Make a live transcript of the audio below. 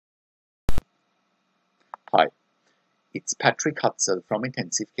It's Patrick Hutzel from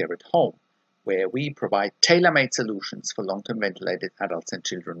Intensive Care at Home, where we provide tailor-made solutions for long-term ventilated adults and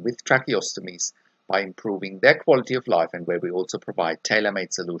children with tracheostomies by improving their quality of life, and where we also provide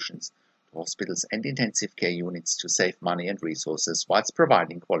tailor-made solutions to hospitals and intensive care units to save money and resources whilst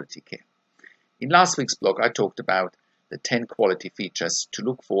providing quality care. In last week's blog, I talked about the 10 quality features to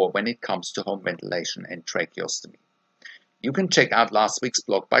look for when it comes to home ventilation and tracheostomy. You can check out last week's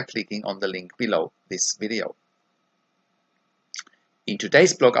blog by clicking on the link below this video. In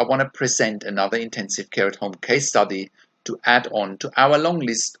today's blog, I want to present another intensive care at home case study to add on to our long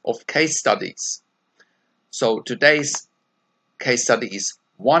list of case studies. So today's case study is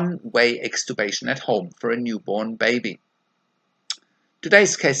one-way extubation at home for a newborn baby.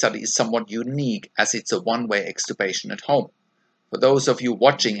 Today's case study is somewhat unique as it's a one-way extubation at home. For those of you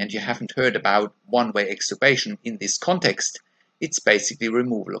watching and you haven't heard about one-way extubation in this context, it's basically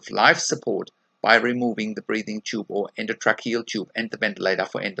removal of life support by removing the breathing tube or endotracheal tube and the ventilator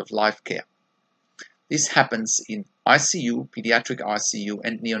for end-of-life care. This happens in ICU, pediatric ICU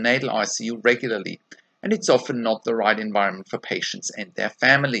and neonatal ICU regularly, and it's often not the right environment for patients and their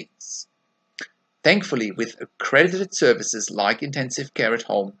families. Thankfully, with accredited services like intensive care at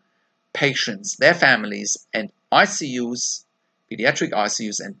home, patients, their families and ICUs, pediatric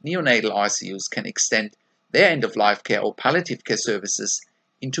ICUs and neonatal ICUs can extend their end-of-life care or palliative care services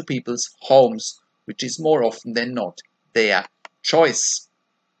into people's homes, which is more often than not their choice.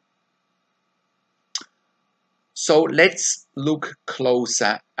 So let's look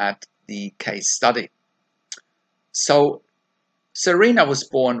closer at the case study. So Serena was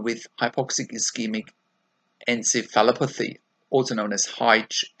born with hypoxic ischemic encephalopathy, also known as HIE,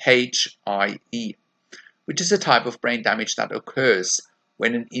 which is a type of brain damage that occurs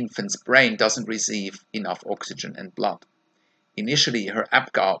when an infant's brain doesn't receive enough oxygen and blood. Initially, her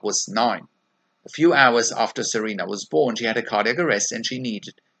APGAR was 9. A few hours after Serena was born, she had a cardiac arrest and she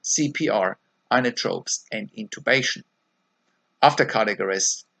needed CPR, inotropes, and intubation. After cardiac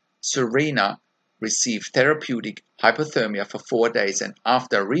arrest, Serena received therapeutic hypothermia for 4 days, and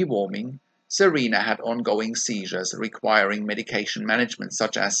after rewarming, Serena had ongoing seizures requiring medication management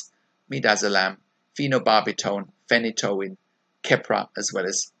such as midazolam, phenobarbital, phenytoin, Keppra, as well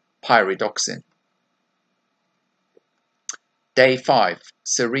as pyridoxine. Day 5,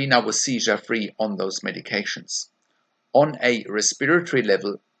 Serena was seizure-free on those medications. On a respiratory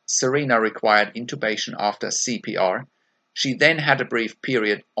level, Serena required intubation after CPR. She then had a brief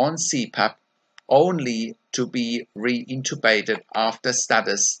period on CPAP, only to be re-intubated after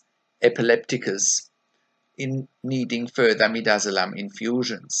status epilepticus, in needing further midazolam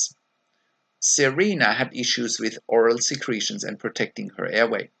infusions. Serena had issues with oral secretions and protecting her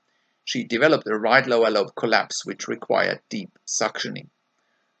airway. She developed a right lower lobe collapse which required deep suctioning.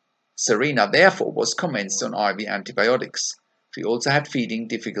 Serena therefore was commenced on IV antibiotics. She also had feeding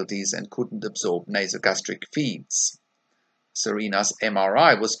difficulties and couldn't absorb nasogastric feeds. Serena's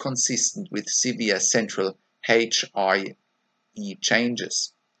MRI was consistent with severe central HIE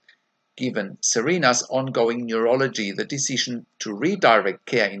changes. Given Serena's ongoing neurology, the decision to redirect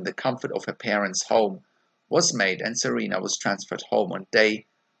care in the comfort of her parents' home was made, and Serena was transferred home on day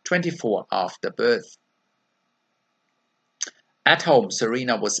 24 after birth. At home,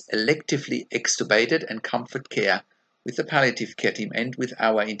 Serena was electively extubated, and comfort care with the palliative care team and with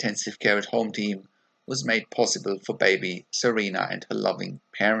our intensive care at home team was made possible for baby Serena and her loving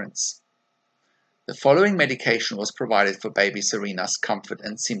parents. The following medication was provided for baby Serena's comfort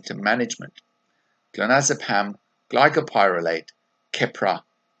and symptom management: clonazepam, glycopyrrolate, Keppra,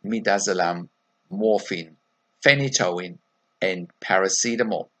 midazolam, morphine, phenytoin, and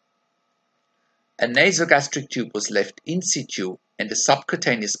paracetamol. A nasogastric tube was left in situ and a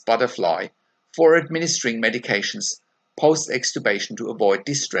subcutaneous butterfly for administering medications post-extubation to avoid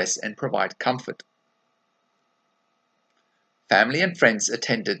distress and provide comfort. Family and friends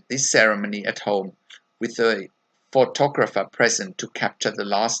attended this ceremony at home with a photographer present to capture the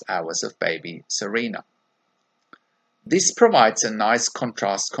last hours of baby Serena. This provides a nice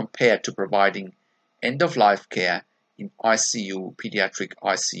contrast compared to providing end-of-life care in ICU, pediatric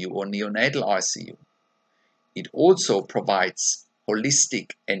ICU or neonatal ICU. It also provides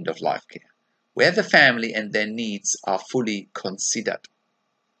holistic end-of-life care, where the family and their needs are fully considered.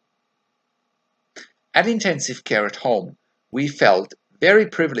 At Intensive Care at Home, we felt very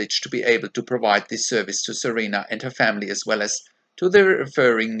privileged to be able to provide this service to Serena and her family, as well as to the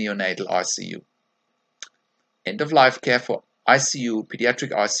referring neonatal ICU. End-of-life care for ICU,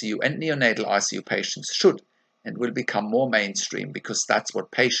 pediatric ICU and neonatal ICU patients should and will become more mainstream, because that's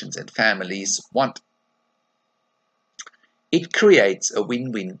what patients and families want. It creates a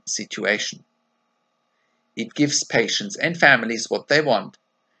win-win situation. It gives patients and families what they want.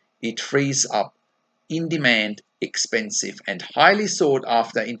 It frees up in-demand, expensive and highly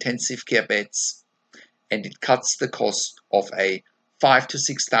sought-after intensive care beds, and it cuts the cost of a $5,000 to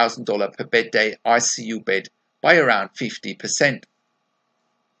 $6,000 per bed day ICU bed by around 50%.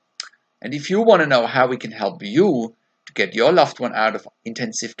 And if you want to know how we can help you to get your loved one out of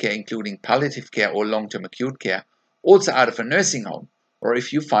intensive care, including palliative care or long-term acute care, also out of a nursing home, or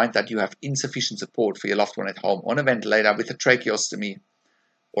if you find that you have insufficient support for your loved one at home on a ventilator with a tracheostomy,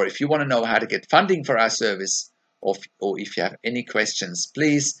 or if you want to know how to get funding for our service, or if you have any questions,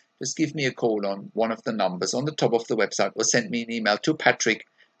 please just give me a call on one of the numbers on the top of the website, or send me an email to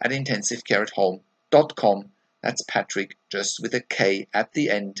patrick@intensivecareathome.com. That's Patrick, just with a K at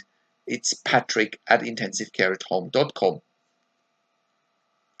the end. It's patrick@intensivecareathome.com.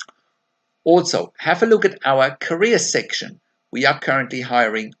 Also, have a look at our career section. We are currently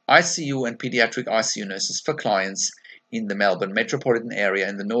hiring ICU and pediatric ICU nurses for clients in the Melbourne metropolitan area,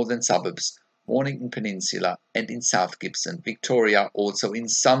 in the northern suburbs, Mornington Peninsula, and in South Gibson, Victoria, also in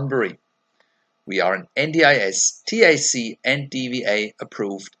Sunbury. We are an NDIS, TAC, and DVA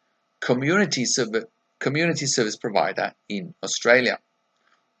approved community service provider in Australia.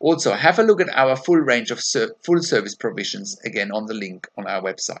 Also, have a look at our full range of full service provisions, again on the link on our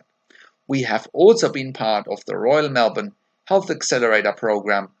website. We have also been part of the Royal Melbourne Health Accelerator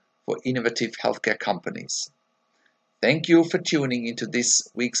program for innovative healthcare companies. Thank you for tuning into this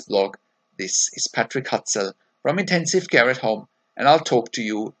week's blog. This is Patrick Hutzel from Intensive Care at Home, and I'll talk to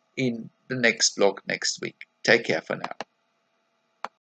you in the next blog next week. Take care for now.